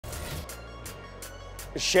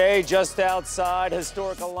Shea, just outside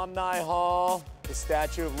historic Alumni Hall, the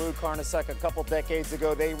statue of Lou Carnesecca. A couple decades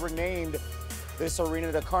ago, they renamed this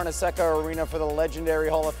arena the Carnesecca Arena for the legendary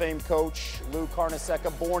Hall of Fame coach, Lou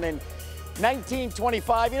Carnesecca, born in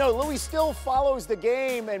 1925. You know, Louis still follows the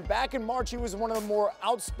game, and back in March, he was one of the more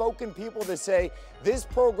outspoken people to say this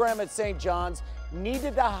program at St. John's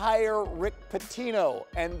needed to hire Rick Pitino,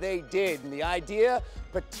 and they did. And the idea,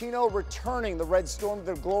 Pitino returning the Red Storm to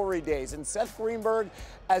their glory days. And Seth Greenberg,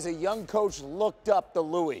 as a young coach, looked up to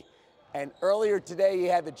Louis. And earlier today, he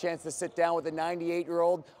had the chance to sit down with the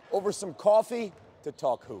 98-year-old over some coffee to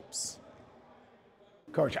talk hoops.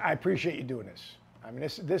 Coach, I appreciate you doing this. I mean,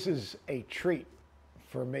 this is a treat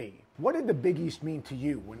for me. What did the Big East mean to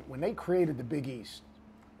you when they created the Big East?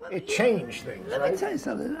 It changed things, right? Let me tell you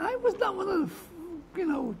something. I was not one of the,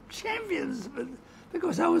 champions, but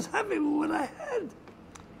because I was happy with what I had.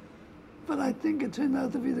 But I think it turned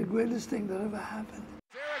out to be the greatest thing that ever happened.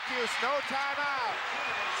 Syracuse, no timeout.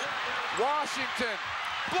 Washington,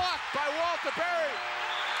 blocked by Walter Berry.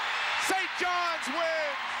 St. John's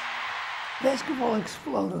wins. Basketball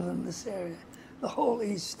exploded in this area, the whole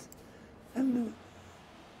East. And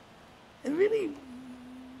it really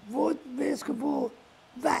brought basketball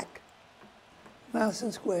back.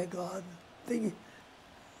 Madison Square Garden.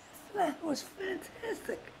 That was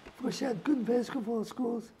fantastic. Of course, you had good basketball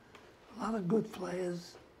schools, a lot of good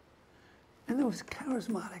players, and it was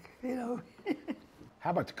charismatic,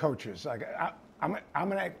 How about the coaches? Like, I'm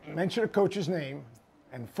going to mention a coach's name,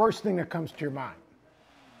 and first thing that comes to your mind,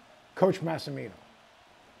 Coach Massimino.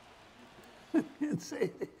 I can't say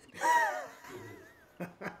it.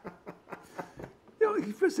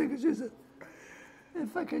 First thing is just,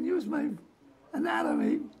 if I can use my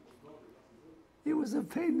anatomy, it was a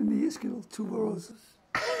pain in the ischial tuberosis.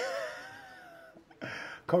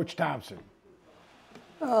 Coach Thompson.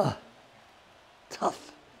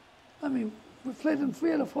 Tough. I mean, we played him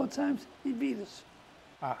 3 out of 4 times. He beat us.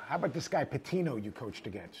 How about this guy Pitino you coached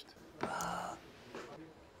against?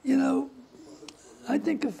 I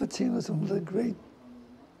think of Pitino as one of the great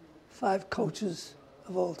 5 coaches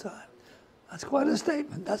of all time. That's quite a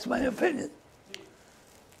statement. That's my opinion.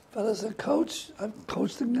 But as a coach, I've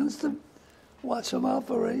coached against him, watched him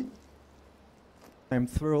operate. I'm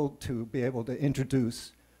thrilled to be able to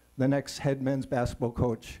introduce the next head men's basketball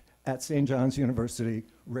coach at St. John's University,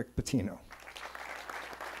 Rick Pitino.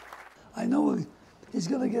 I know he's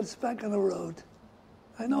going to get us back on the road.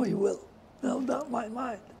 I know he will. No doubt in my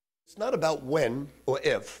mind. It's not about when or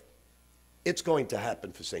if. It's going to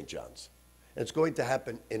happen for St. John's. And it's going to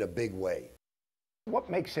happen in a big way. What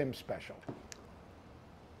makes him special?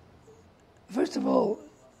 First of all,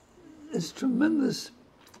 his tremendous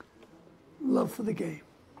love for the game.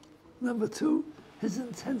 Number 2, his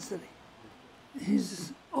intensity.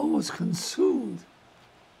 He's almost consumed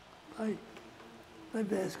by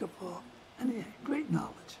basketball. And he had great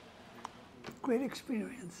knowledge, great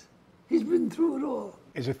experience. He's been through it all.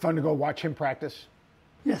 Is it fun to go watch him practice?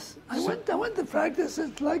 Yes, I went to practice.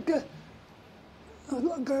 It's like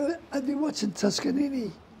I'd be watching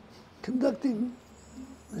Toscanini conducting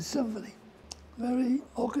the symphony. Very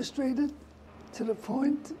orchestrated, to the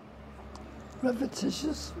point,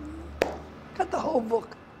 repetitious. Got the whole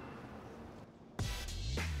book.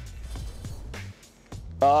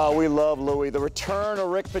 We love Louis. The return of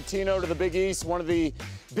Rick Pitino to the Big East, one of the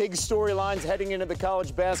big storylines heading into the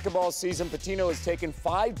college basketball season. Pitino has taken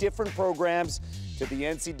 5 different programs to the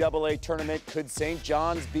NCAA tournament. Could St.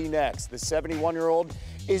 John's be next? The 71-year-old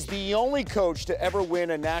is the only coach to ever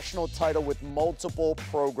win a national title with multiple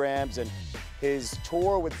programs, and his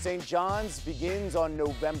tour with St. John's begins on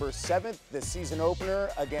November 7th, the season opener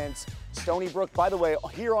against Stony Brook. By the way,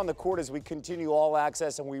 here on the court as we continue All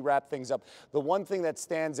Access and we wrap things up, the one thing that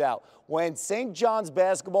stands out, when St. John's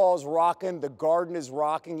basketball is rocking, the Garden is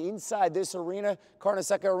rocking, inside this arena,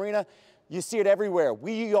 Carnesecca Arena, you see it everywhere.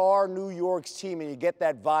 We are New York's team, and you get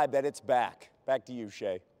that vibe that it's back. Back to you,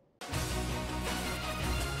 Shea.